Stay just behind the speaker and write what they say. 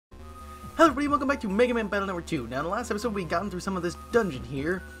Hello everybody, welcome back to Megaman Battle Number 2. Now in the last episode we gotten through some of this dungeon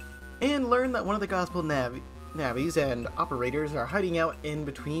here, and learned that one of the gospel navies and operators are hiding out in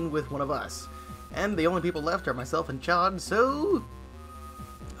between with one of us. And the only people left are myself and Chad, so...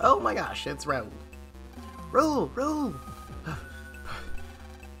 Oh my gosh, it's Raoul. Raoul!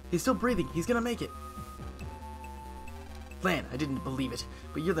 He's still breathing, he's gonna make it. Lan, I didn't believe it,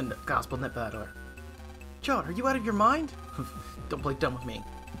 but you're the gospel net battler. Chad, are you out of your mind? Don't play dumb with me.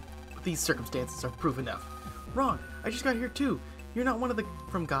 These circumstances are proof enough. Wrong, I just got here too. You're not one of the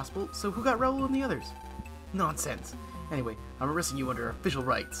from Gospel, so who got Raoul and the others? Nonsense. Anyway, I'm arresting you under official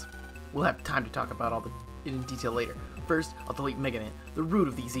rights. We'll have time to talk about all in detail later. First, I'll delete Megaman, the root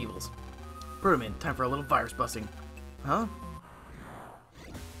of these evils. Protoman, time for a little virus busting. Huh?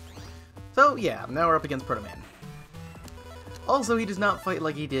 So yeah, now we're up against Protoman. Also, he does not fight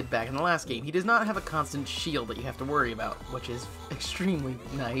like he did back in the last game. He does not have a constant shield that you have to worry about, which is extremely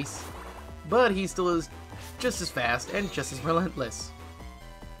nice. But he still is just as fast and just as relentless.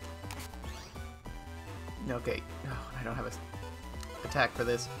 Okay, oh, I don't have an attack for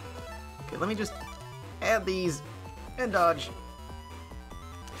this. Okay, let me just add these and dodge.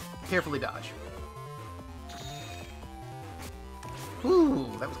 Carefully dodge. Ooh,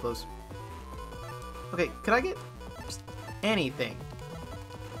 that was close. Okay, could I get just anything?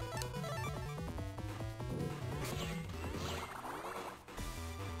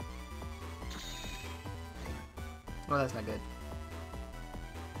 Well, that's not good.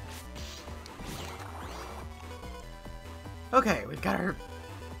 Okay, we've got our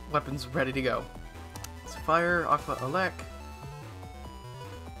weapons ready to go. So fire, aqua, elec,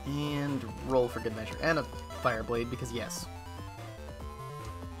 and roll for good measure, and a fire blade because yes.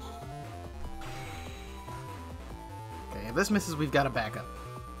 Okay, if this misses, we've got a backup.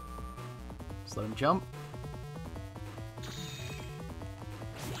 Just let him jump.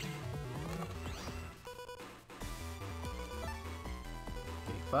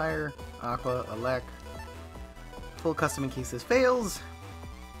 Okay, fire, aqua, elec. Full custom in case this fails.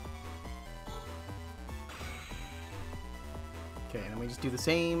 Okay, and then we just do the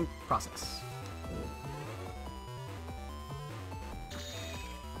same process.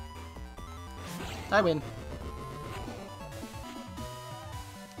 I win.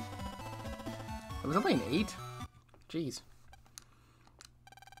 It was only an 8? Jeez.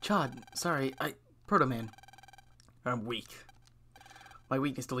 Chad, sorry, Protoman. I'm weak. My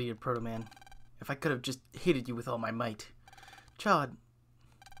weakness deleted Protoman. If I could have just hated you with all my might. Chad,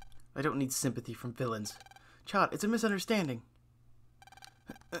 I don't need sympathy from villains. Chad, it's a misunderstanding.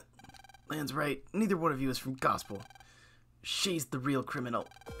 Lan's right. Neither one of you is from Gospel. She's the real criminal.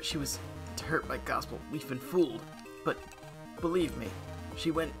 She was hurt by Gospel. We've been fooled. But believe me, she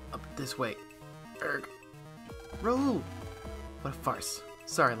went up this way. Erg. Raoul! What a farce.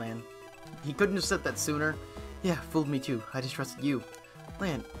 Sorry, Lan. He couldn't have said that sooner. Yeah, fooled me too. I just trusted you.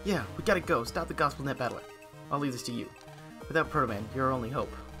 Lan, yeah, we gotta go. Stop the Gospel Net Battler. I'll leave this to you. Without Protoman, you're our only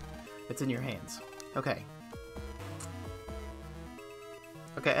hope. It's in your hands. Okay.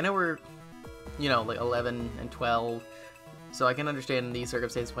 Okay, I know we're, you know, like 11 and 12, so I can understand in these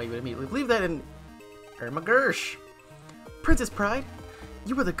circumstances why you would immediately believe that in Irma Gersh. Princess Pride,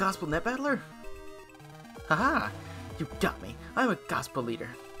 you were the Gospel Net Battler? Haha, you got me. I'm a Gospel leader.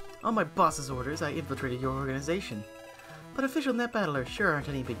 On my boss's orders, I infiltrated your organization. But official net battlers sure aren't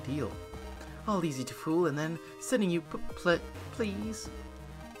any big deal. All easy to fool and then sending you please.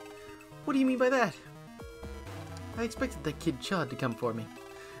 What do you mean by that? I expected that kid Chad to come for me.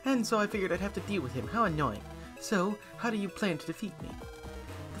 And so I figured I'd have to deal with him. How annoying. So, how do you plan to defeat me?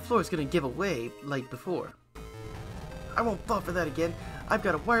 The floor's gonna give away like before. I won't fall for that again. I've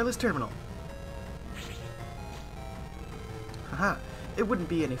got a wireless terminal. Haha, it wouldn't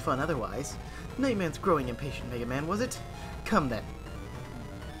be any fun otherwise. Nightman's growing impatient, Megaman, was it? Come then.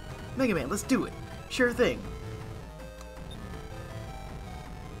 Megaman, let's do it. Sure thing.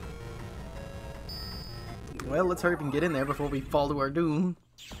 Well, let's hurry up and get in there before we fall to our doom.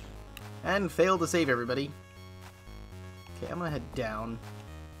 And fail to save everybody. Okay, I'm gonna head down.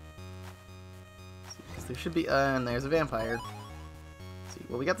 See, there should be, and there's a vampire. Let's see,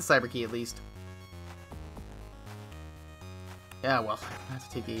 well, we got the cyber key at least. Yeah, well, I have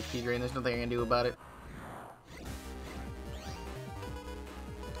to take the HP drain. There's nothing I can do about it.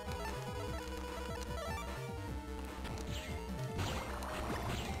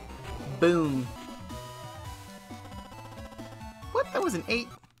 Boom. What? That was an 8?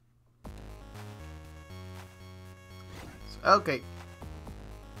 Okay.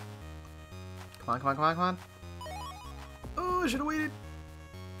 Come on, come on, come on, come on. Oh, I should have waited.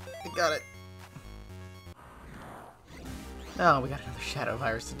 I got it. Oh, we got another shadow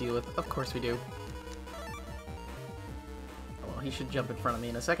virus to deal with. Of course we do. Oh, well, he should jump in front of me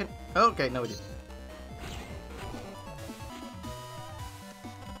in a second. Okay, no, we didn't.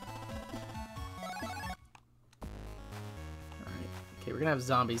 Alright. Okay, we're gonna have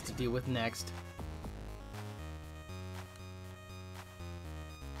zombies to deal with next.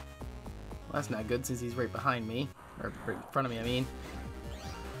 Well, that's not good since he's right behind me. Or right in front of me, I mean.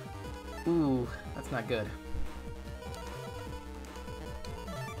 Ooh, that's not good.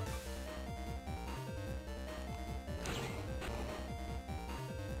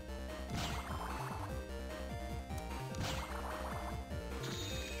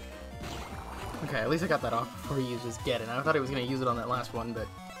 Okay, at least I got that off before he used his get it. I thought he was going to use it on that last one, but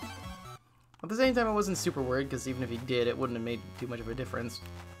at the same time I wasn't super worried, because even if he did, it wouldn't have made too much of a difference.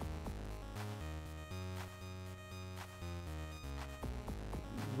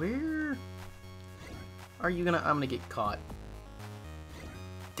 Where are you gonna... I'm gonna get caught.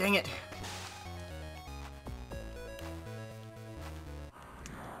 Dang it!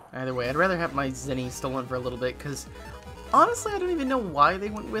 Either way, I'd rather have my Zenny stolen for a little bit, because honestly, I don't even know why they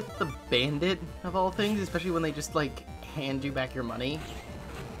went with the bandit, of all things, especially when they just, like, hand you back your money.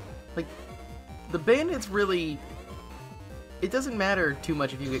 Like, the bandit's really... It doesn't matter too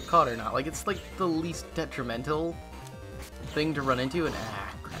much if you get caught or not. Like, it's, like, the least detrimental thing to run into, and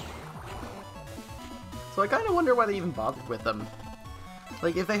crap. So I kind of wonder why they even bothered with them.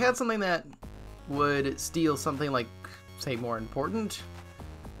 Like, if they had something that would steal something, like, say, more important,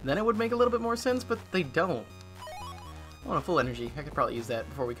 then it would make a little bit more sense, but they don't. I want a full energy. I could probably use that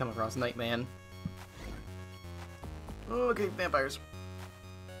before we come across Nightman. Okay, vampires.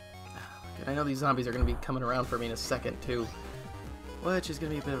 Good, I know these zombies are going to be coming around for me in a second, too. Which is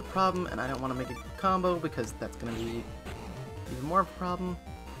going to be a bit of a problem, and I don't want to make a combo, because that's going to be even more of a problem.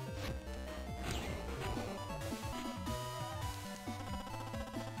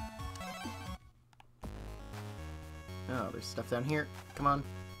 Oh, there's stuff down here. Come on.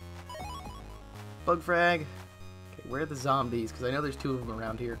 Bug frag. Okay, where are the zombies? Because I know there's 2 of them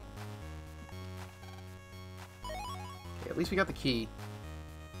around here. Okay, at least we got the key.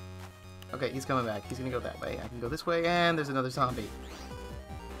 Okay, he's coming back. He's gonna go that way. I can go this way, and there's another zombie.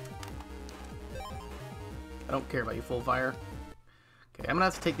 I don't care about you, full fire. Okay, I'm gonna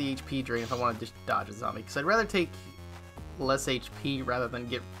have to take the HP drain if I want to just dodge a zombie, because I'd rather take less HP rather than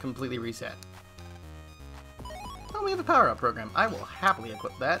get completely reset. Oh, we have a power-up program. I will happily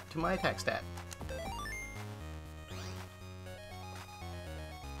equip that to my attack stat.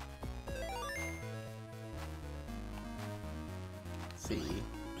 Let's see.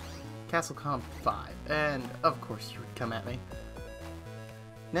 Castle Comp 5. And, of course, you would come at me.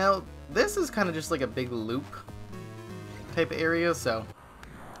 Now, this is kind of just like a big loop type of area, so...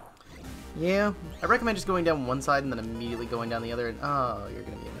 Yeah, I recommend just going down one side and then immediately going down the other, and oh, you're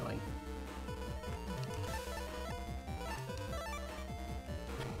gonna be annoying.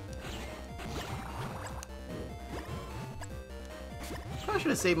 Probably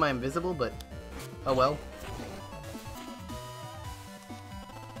should have saved my invisible, but oh well.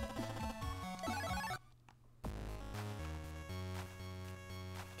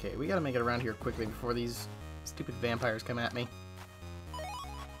 Okay, we gotta make it around here quickly before these stupid vampires come at me.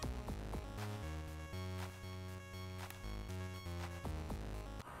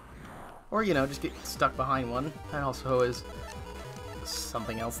 Or, you know, just get stuck behind one. That also is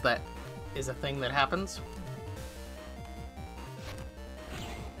something else that is a thing that happens.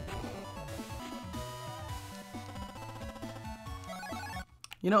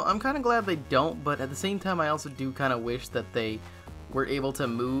 You know, I'm kind of glad they don't, but at the same time I also do kind of wish that they were able to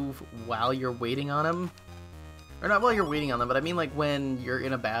move while you're waiting on them. Or not while you're waiting on them, but I mean like when you're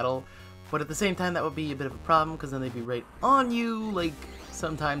in a battle. But at the same time that would be a bit of a problem, because then they'd be right on you, like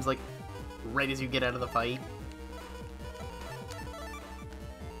sometimes like right as you get out of the fight.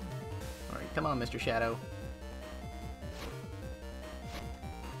 Alright, come on, Mr. Shadow.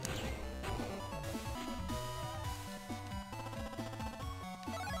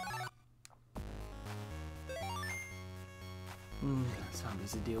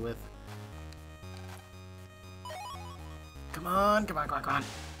 Zombies to deal with. Come on, come on, come on, come on.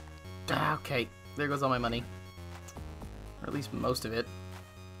 Ah, okay, there goes all my money. Or at least most of it.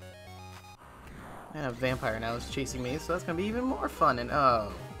 And a vampire now is chasing me, so that's gonna be even more fun, and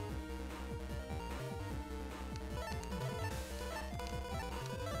oh.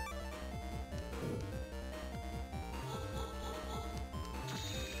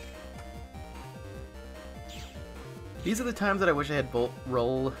 These are the times that I wish I had Bolt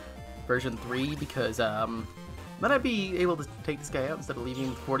Roll version 3, because then I'd be able to take this guy out instead of leaving him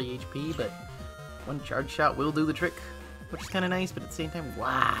with 40 HP, but one charge shot will do the trick. which is kind of nice, but at the same time,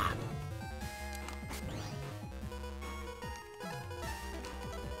 wow.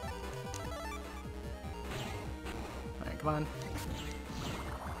 Alright, come on.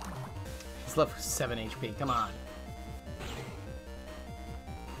 He's left with 7 HP, come on.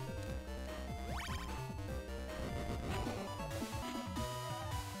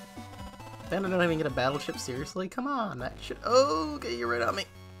 Then I don't even get a battleship, seriously? Come on, that should... Oh, okay, you're right on me.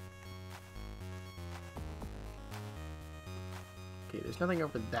 Okay, there's nothing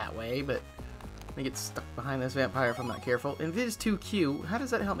over that way, but I'm gonna get stuck behind this vampire if I'm not careful. Invis 2Q, how does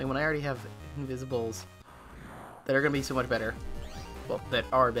that help me when I already have invisibles that are gonna be so much better? Well, that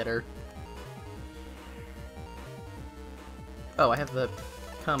are better. Oh, I have the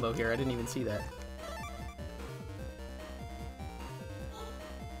combo here, I didn't even see that.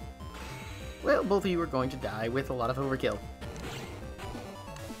 Well, both of you are going to die with a lot of overkill.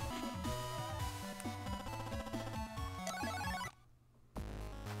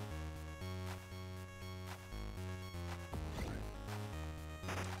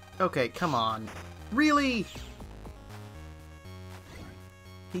 Okay, come on. Really?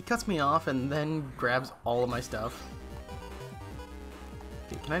 He cuts me off and then grabs all of my stuff.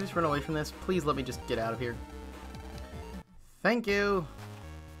 Okay, can I just run away from this? Please let me just get out of here. Thank you!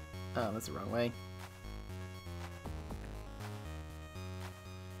 Oh, that's the wrong way.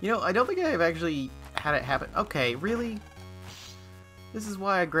 You know, I don't think I've actually had it happen. Okay, really? This is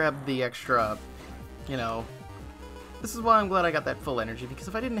why I grabbed the extra, you know... This is why I'm glad I got that full energy, because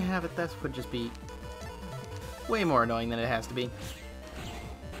if I didn't have it, that would just be way more annoying than it has to be.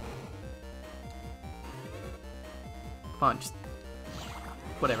 Come on, just...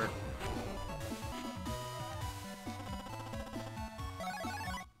 whatever.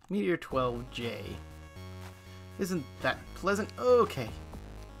 Meteor 12J. Isn't that pleasant? Okay.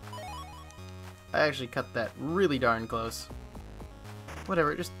 I actually cut that really darn close.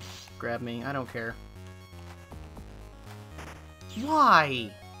 Whatever, just grab me. I don't care. Why?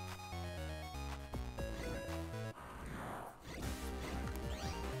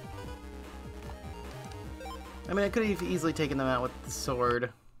 I mean, I could have easily taken them out with the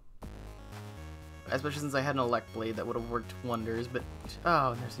sword. Especially since I had an elect blade that would have worked wonders, but...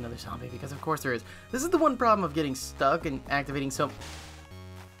 Oh, and there's another zombie, because of course there is. This is the one problem of getting stuck and activating so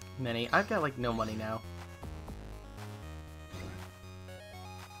many. I've got, like, no money now.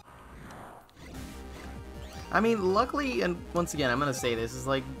 I mean, luckily, and once again, I'm gonna say this, is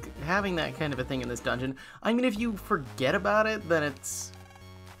like, having that kind of a thing in this dungeon, I mean, if you forget about it, then it's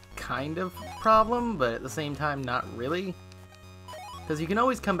kind of a problem, but at the same time, not really. Because you can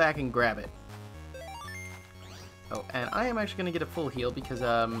always come back and grab it. Oh, and I am actually going to get a full heal because,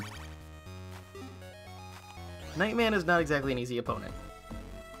 Nightman is not exactly an easy opponent.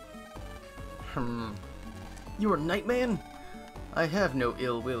 You are Nightman? I have no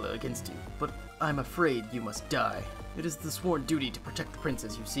ill will against you, but I'm afraid you must die. It is the sworn duty to protect the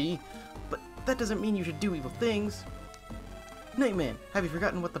princess, you see, but that doesn't mean you should do evil things. Nightman, have you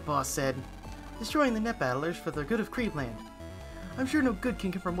forgotten what the boss said? Destroying the net battlers for the good of Creepland. I'm sure no good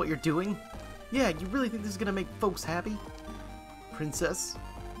can come from what you're doing. Yeah, you really think this is gonna make folks happy? Princess?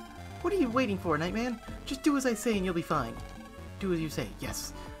 What are you waiting for, Nightman? Just do as I say and you'll be fine. Do as you say,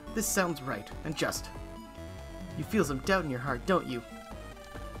 yes. This sounds right, and just. You feel some doubt in your heart, don't you?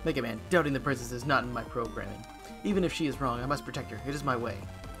 Megaman, doubting the princess is not in my programming. Even if she is wrong, I must protect her. It is my way.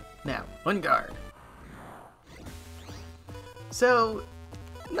 Now, on guard. So,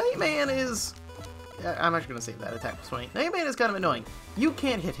 Nightman is... I'm actually gonna save that attack plus 20. Nightman is kind of annoying. You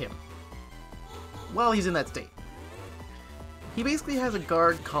can't hit him while he's in that state. He basically has a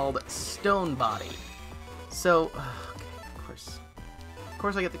guard called Stone Body. So, okay, of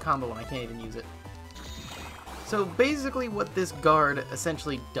course I get the combo when I can't even use it. So basically what this guard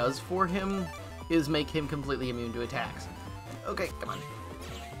essentially does for him is make him completely immune to attacks. Okay, come on.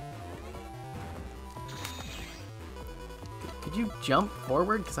 Could you jump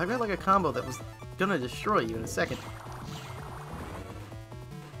forward? Because I've got like a combo that was gonna destroy you in a second.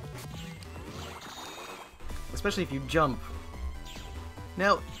 Especially if you jump.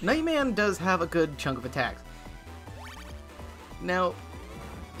 Now, Nightman does have a good chunk of attacks. Now,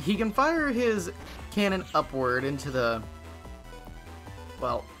 he can fire his cannon upward into the...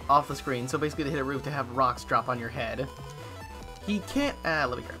 well, off the screen, so basically to hit a roof to have rocks drop on your head. He can't...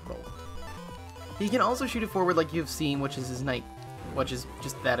 let me grab roll. He can also shoot it forward like you've seen, which is his which is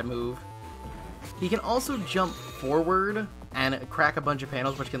just that a move. He can also jump forward and crack a bunch of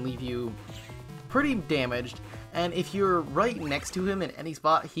panels, which can leave you pretty damaged. And if you're right next to him in any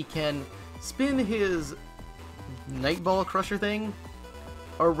spot, he can spin his Night Ball Crusher thing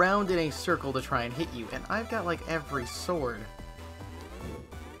around in a circle to try and hit you, and I've got like every sword.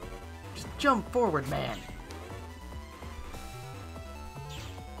 Just jump forward, man.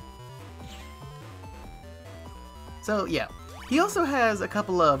 So yeah, he also has a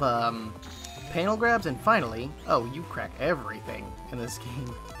couple of panel grabs, and finally, oh, you crack everything in this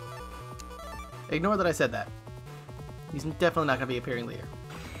game. Ignore that I said that. He's definitely not going to be appearing later.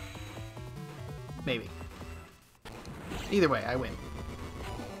 Maybe. Either way, I win.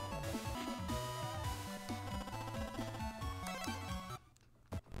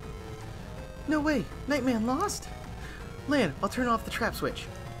 No way! Nightman lost? Lan, I'll turn off the trap switch.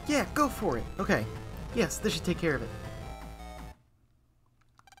 Yeah, go for it. Okay. Yes, this should take care of it.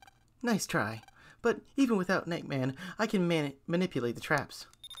 Nice try. But even without Nightman, I can manipulate the traps.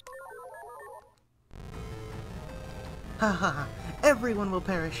 Ha ha ha! Everyone will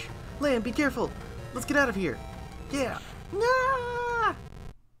perish! Lan, be careful! Let's get out of here! Yeah! Nah!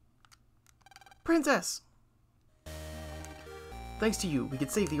 Princess! Thanks to you, we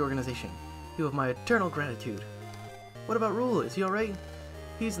could save the organization. You have my eternal gratitude. What about Rule? Is he alright?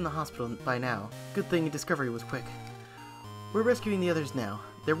 He's in the hospital by now. Good thing discovery was quick. We're rescuing the others now.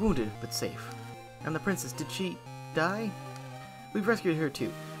 They're wounded, but safe. And the princess, did she die? We've rescued her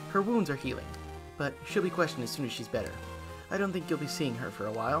too. Her wounds are healing, but she'll be questioned as soon as she's better. I don't think you'll be seeing her for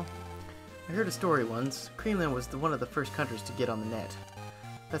a while. I heard a story once. Creamland was one of the first countries to get on the net.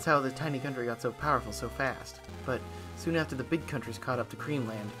 That's how the tiny country got so powerful so fast. But soon after the big countries caught up to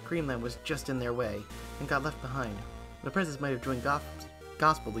Creamland, Creamland was just in their way and got left behind. The princess might have joined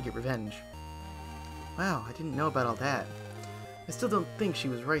Gospel to get revenge. Wow, I didn't know about all that. I still don't think she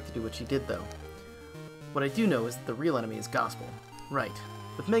was right to do what she did, though. What I do know is that the real enemy is Gospel. Right.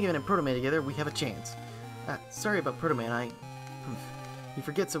 With Megaman and Proto Man together, we have a chance. Sorry about Proto Man, You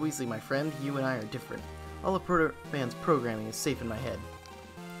forget so easily, my friend. You and I are different. All of Proto Man's programming is safe in my head.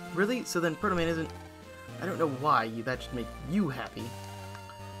 Really? So then Proto Man isn't... I don't know why that should make you happy.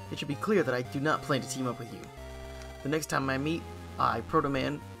 It should be clear that I do not plan to team up with you. The next time I meet, Proto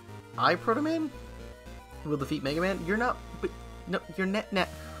Man, will defeat Mega Man. You're not... But, no, you're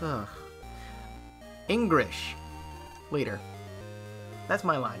ugh. English. Later. That's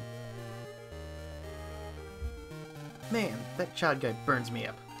my line. Man, that Chad guy burns me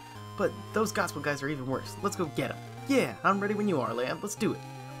up. But those Gospel guys are even worse. Let's go get them. Yeah, I'm ready when you are, Lan. Let's do it.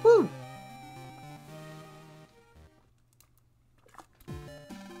 Woo!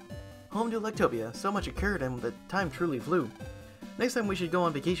 Home to Electopia. So much occurred and the time truly flew. Next time we should go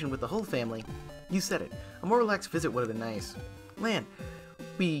on vacation with the whole family. You said it. A more relaxed visit would have been nice. Lan,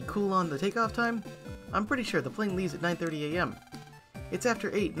 we cool on the takeoff time? I'm pretty sure the plane leaves at 9:30 a.m. It's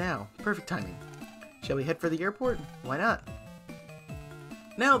after 8 now. Perfect timing. Shall we head for the airport? Why not?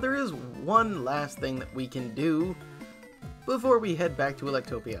 Now, there is one last thing that we can do before we head back to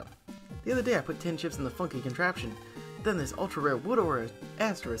Electopia. The other day I put 10 chips in the funky contraption. Then this ultra-rare Wood Aura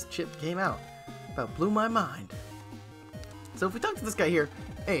Asterisk chip came out. About blew my mind. So if we talk to this guy here,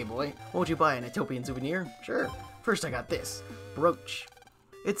 hey boy, won't you buy an Etopian souvenir? Sure. First I got this. Brooch.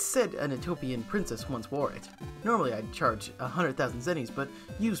 It's said an Etopian princess once wore it. Normally I'd charge 100,000 zennies, but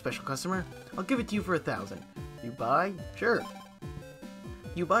you, special customer, I'll give it to you for 1,000. You buy? Sure.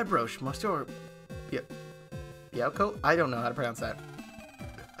 You buy brooch, Monsieur... Yauko? I don't know how to pronounce that.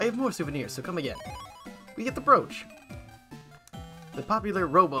 I have more souvenirs, so come again. We get the brooch. The popular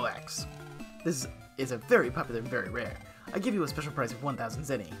Robo-Axe. This is a very popular and very rare. I give you a special price of 1,000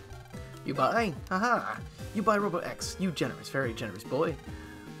 zenny. You buy? Haha! You buy Robo-X. You generous, very generous boy.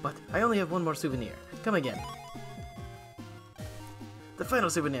 But I only have one more souvenir. Come again. The final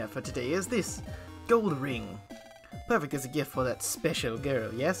souvenir for today is this gold ring. Perfect as a gift for that special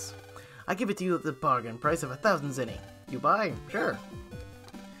girl, yes? I give it to you at the bargain price of 1,000 zenny. You buy? Sure.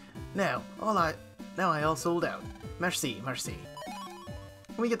 Now I all sold out. Merci, merci.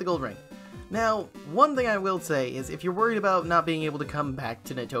 We get the gold ring. Now, one thing I will say is if you're worried about not being able to come back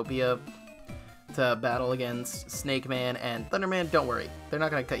to Netopia to battle against Snake Man and Thunder Man, don't worry. They're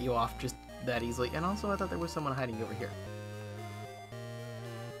not going to cut you off just that easily. And also, I thought there was someone hiding over here.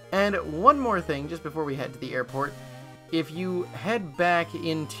 And one more thing, just before we head to the airport. If you head back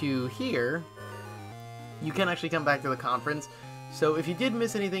into here, you can actually come back to the conference. So if you did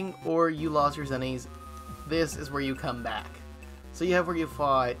miss anything or you lost your zennies, this is where you come back. So you have where you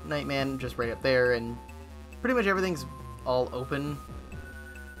fought Nightman just right up there, and pretty much everything's all open.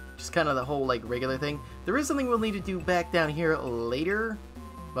 Just kind of the whole, like, regular thing. There is something we'll need to do back down here later,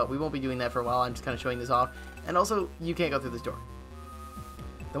 but we won't be doing that for a while. I'm just kind of showing this off. And also, you can't go through this door.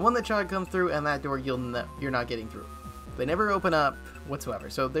 The one that Chad comes through and that door, you're not getting through. They never open up whatsoever,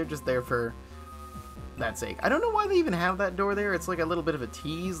 so they're just there for that sake. I don't know why they even have that door there. It's like a little bit of a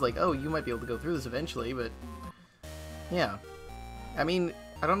tease, like, oh, you might be able to go through this eventually, but yeah. I mean,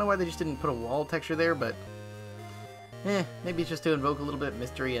 I don't know why they just didn't put a wall texture there, but maybe it's just to invoke a little bit of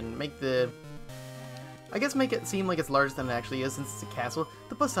mystery and make I guess make it seem like it's larger than it actually is since it's a castle.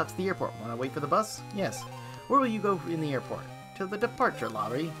 The bus stop's at the airport. Wanna wait for the bus? Yes. Where will you go in the airport? To the departure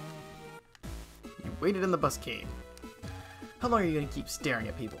lobby. You waited and the bus came. How long are you gonna keep staring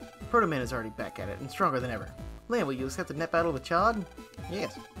at people? Proto Man is already back at it and stronger than ever. Lan, will you accept the net battle with Chad?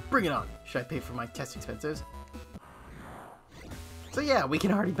 Yes. Bring it on. Should I pay for my test expenses? So yeah, we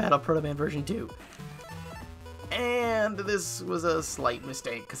can already battle Proto Man version 2. And this was a slight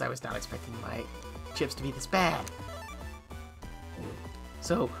mistake, because I was not expecting my chips to be this bad.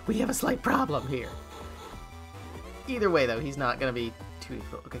 So, we have a slight problem here. Either way, though, he's not going to be too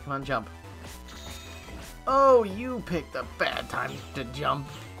difficult. Okay, come on, jump. Oh, you picked a bad time to jump.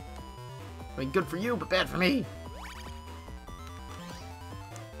 I mean, good for you, but bad for me.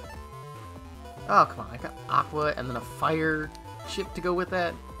 Oh, come on, I got Aqua and then a fire chip to go with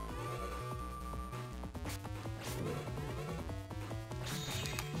that.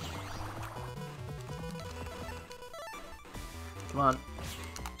 Come on.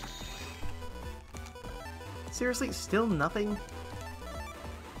 Seriously, still nothing?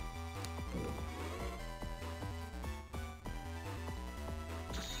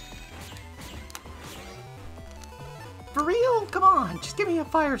 For real? Come on, just give me a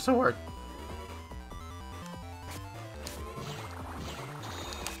fire sword.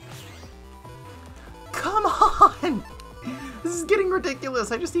 Come on! This is getting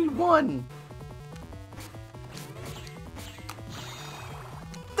ridiculous. I just need one.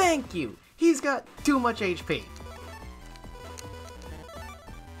 Thank you! He's got too much HP.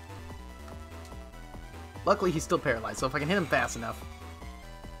 Luckily, he's still paralyzed, so if I can hit him fast enough.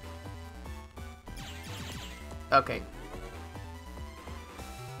 Okay.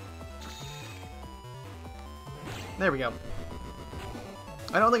 There we go.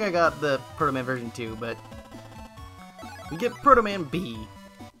 I don't think I got the Proto Man version 2, but we get Proto Man B.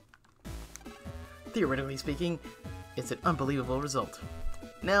 Theoretically speaking, it's an unbelievable result.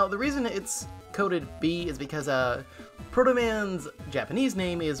 Now, the reason it's coded B is because Proto Man's Japanese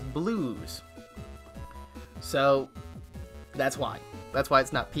name is Blues. So, that's why. That's why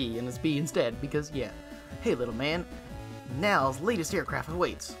it's not P and it's B instead, because, yeah. Hey, little man. Now's latest aircraft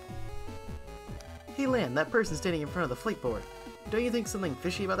awaits. Hey, Lan, that person standing in front of the flight board. Don't you think something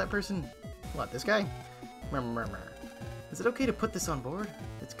fishy about that person? What, this guy? Is it okay to put this on board?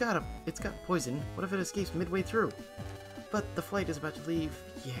 It's got poison. What if it escapes midway through? But the flight is about to leave.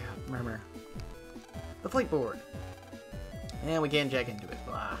 Yeah, murmur. The flight board. And we can't jack into it.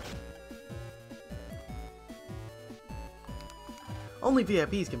 Blah. Only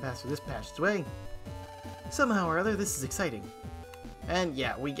VIPs can pass through this passageway. Somehow or other, this is exciting. And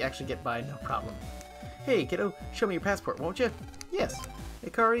yeah, we actually get by no problem. Hey, kiddo, show me your passport, won't you? Yes.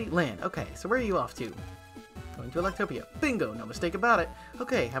 Ikari, Lan. Okay, so where are you off to? Going to Electopia. Bingo, no mistake about it.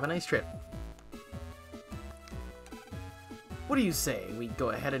 Okay, have a nice trip. What do you say we go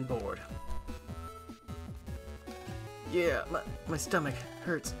ahead and board? Yeah, my stomach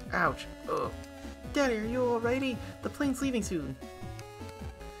hurts. Ouch. Ugh. Daddy, are you alrighty? The plane's leaving soon.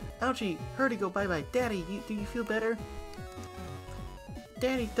 Ouchie, hurry, go bye-bye. Daddy, do you feel better?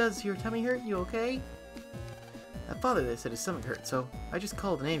 Daddy, does your tummy hurt? You okay? Father, they said his stomach hurt, so I just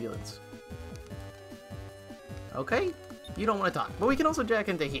called an ambulance. Okay, you don't want to talk, but we can also jack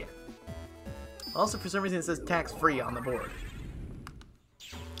into here. Also, for some reason, it says tax-free on the board.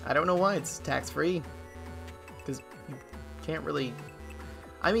 I don't know why it's tax-free, because you can't really...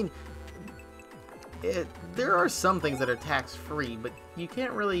 I mean, there are some things that are tax-free, but you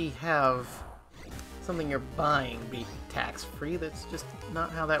can't really have something you're buying be tax-free. That's just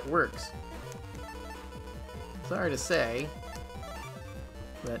not how that works. Sorry to say,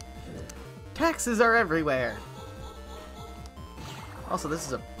 but taxes are everywhere. Also, this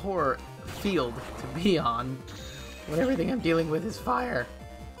is a poor field to be on when everything I'm dealing with is fire.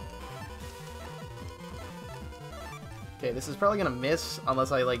 Okay, this is probably gonna miss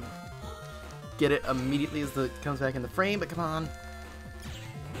unless I, like, get it immediately as it comes back in the frame, but come on.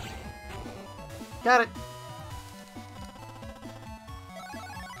 Got it!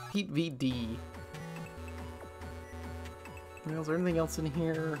 Heat VD. Is there anything else in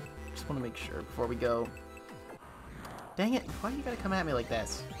here? Just want to make sure before we go. Dang it, why you gotta come at me like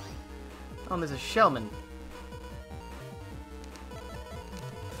this? Oh, and there's a Shellman.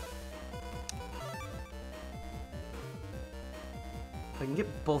 I can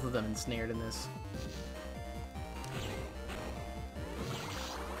get both of them ensnared in this.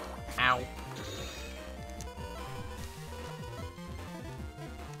 Ow.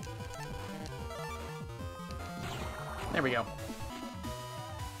 There we go.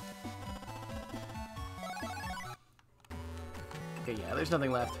 Okay, yeah, there's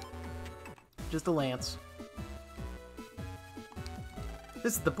nothing left. Just the lance.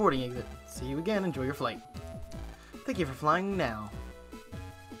 This is the boarding exit. See you again. Enjoy your flight. Thank you for flying now.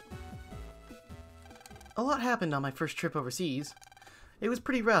 A lot happened on my first trip overseas. It was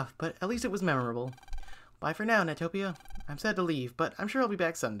pretty rough, but at least it was memorable. Bye for now, Netopia. I'm sad to leave, but I'm sure I'll be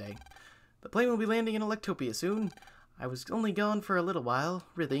back someday. The plane will be landing in Electopia soon. I was only gone for a little while,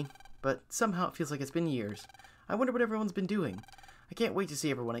 really, but somehow it feels like it's been years. I wonder what everyone's been doing. I can't wait to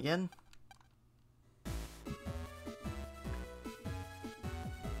see everyone again.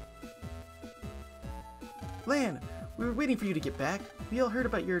 Lan, we were waiting for you to get back. We all heard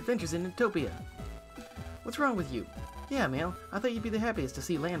about your adventures in Netopia. What's wrong with you? Yeah, Mail, I thought you'd be the happiest to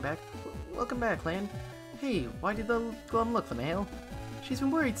see Lan back. Welcome back, Lan. Hey, why did the glum look the Mail? She's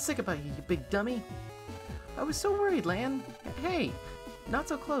been worried sick about you, you big dummy. I was so worried, Lan. Hey, not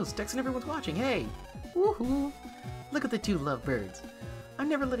so close. Dex and everyone's watching. Hey. Woohoo. Look at the two lovebirds. I'm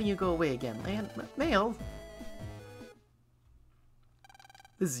never letting you go away again, Lan. Mail.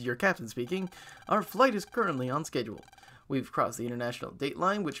 This is your captain speaking. Our flight is currently on schedule. We've crossed the international date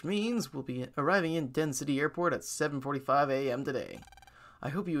line, which means we'll be arriving in Den City Airport at 7:45 a.m. today. I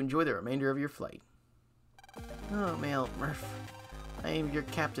hope you enjoy the remainder of your flight. Oh, Mail, Murph. I am your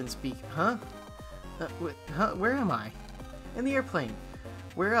captain speak. Huh? Where am I? In the airplane.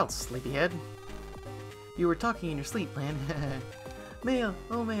 Where else, sleepyhead? You were talking in your sleep, Lan. Mail,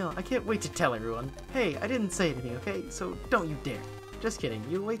 oh Mail, I can't wait to tell everyone. Hey, I didn't say anything, okay? So don't you dare. Just kidding.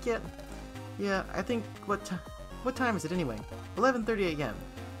 You awake yet? Yeah, I think... What time is it anyway? 11:30 a.m.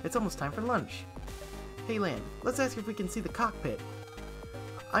 It's almost time for lunch. Hey Lan, let's ask if we can see the cockpit.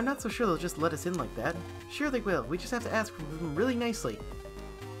 I'm not so sure they'll just let us in like that. Sure they will. We just have to ask them really nicely.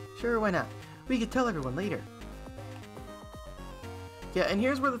 Sure, why not? We could tell everyone later. Yeah, and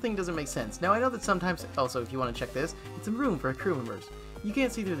here's where the thing doesn't make sense. Now, I know that sometimes... Also, if you want to check this, it's a room for crew members. You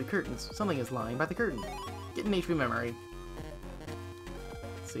can't see through the curtains. Something is lying by the curtain. Get an HP memory.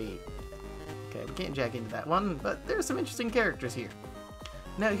 Let's see. Okay, we can't jack into that one, but there are some interesting characters here.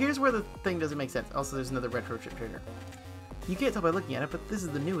 Now, here's where the thing doesn't make sense. Also, there's another retro chip trader. You can't tell by looking at it, but this is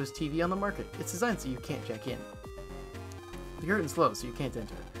the newest TV on the market. It's designed so you can't jack in. The curtain's low, so you can't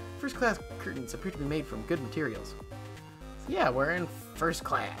enter. First class curtains appear to be made from good materials. So yeah, we're in first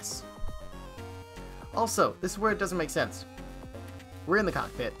class. Also, this is where it doesn't make sense. We're in the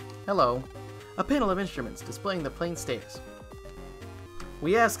cockpit. Hello. A panel of instruments displaying the plane's status.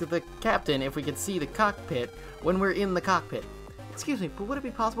 We asked the captain if we could see the cockpit when we're in the cockpit. Excuse me, but would it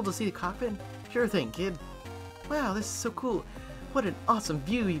be possible to see the cockpit? Sure thing, kid. Wow, this is so cool. What an awesome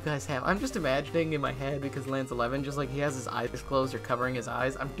view you guys have. I'm just imagining in my head, because Lance 11, just like he has his eyes closed or covering his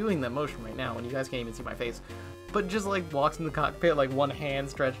eyes. I'm doing that motion right now, and you guys can't even see my face. But just like walks in the cockpit, like one hand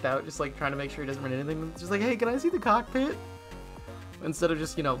stretched out, just like trying to make sure he doesn't run anything. Just like, hey, can I see the cockpit? Instead of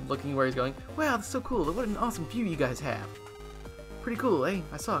just, you know, looking where he's going. Wow, that's so cool. What an awesome view you guys have. Pretty cool, eh?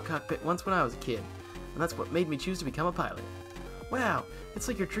 I saw a cockpit once when I was a kid, and that's what made me choose to become a pilot. Wow, it's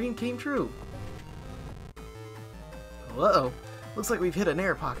like your dream came true. Uh-oh. Looks like we've hit an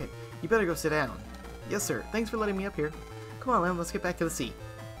air pocket. You better go sit down. Yes, sir. Thanks for letting me up here. Come on, Lem, let's get back to the seat.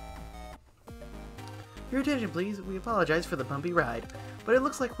 Your attention, please. We apologize for the bumpy ride, but it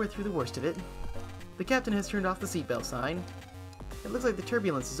looks like we're through the worst of it. The captain has turned off the seatbelt sign. It looks like the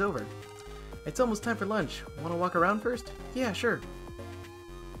turbulence is over. It's almost time for lunch. Want to walk around first? Yeah, sure.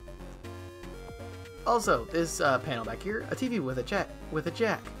 Also, this panel back here, a TV with a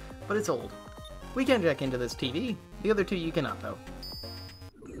jack, but it's old. We can jack into this TV. The other two you cannot, though.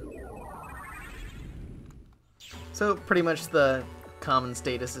 So, pretty much the common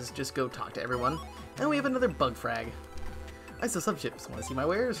status is just go talk to everyone. And we have another bug frag. I sell subships. Want to see my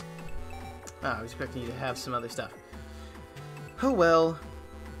wares? Ah, I was expecting you to have some other stuff. Oh well.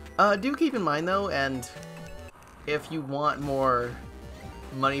 Do keep in mind, though, and if you want more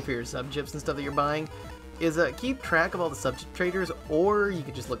money for your subships and stuff that you're buying, is keep track of all the subship traders, or you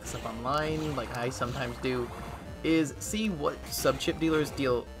could just look this up online, like I sometimes do, is see what subship dealers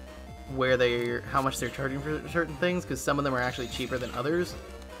deal, how much they're charging for certain things, because some of them are actually cheaper than others.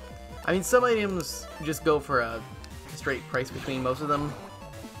 I mean, some items just go for a straight price between most of them,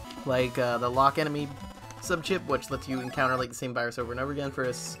 like the lock enemy subship, which lets you encounter like the same virus over and over again for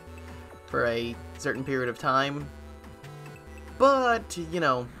a certain period of time. But, you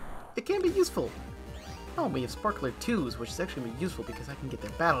know, it can be useful. Oh, we have Sparkler 2s, which is actually going to be useful because I can get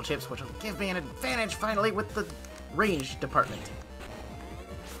their battle chips, which will give me an advantage finally with the range department.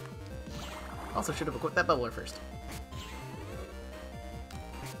 Also should have equipped that bubbler first.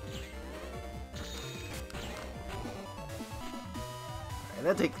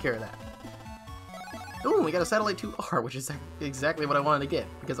 that takes care of that. Ooh, we got a Satellite 2R, which is exactly what I wanted to get,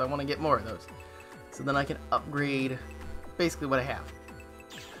 because I want to get more of those. So then I can upgrade basically what I have.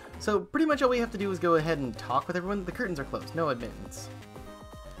 So pretty much all we have to do is go ahead and talk with everyone. The curtains are closed, no admittance.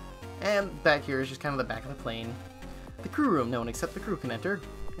 And back here is just kind of the back of the plane. The crew room, no one except the crew can enter.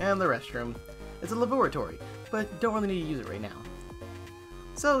 And the restroom. It's a laboratory, but don't really need to use it right now.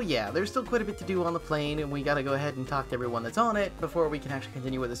 So yeah, there's still quite a bit to do on the plane, and we gotta go ahead and talk to everyone that's on it before we can actually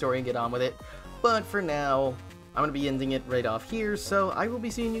continue with the story and get on with it. But for now, I'm gonna be ending it right off here, so I will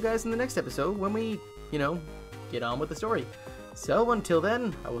be seeing you guys in the next episode when we, you know, get on with the story. So until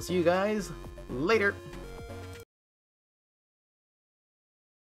then, I will see you guys later.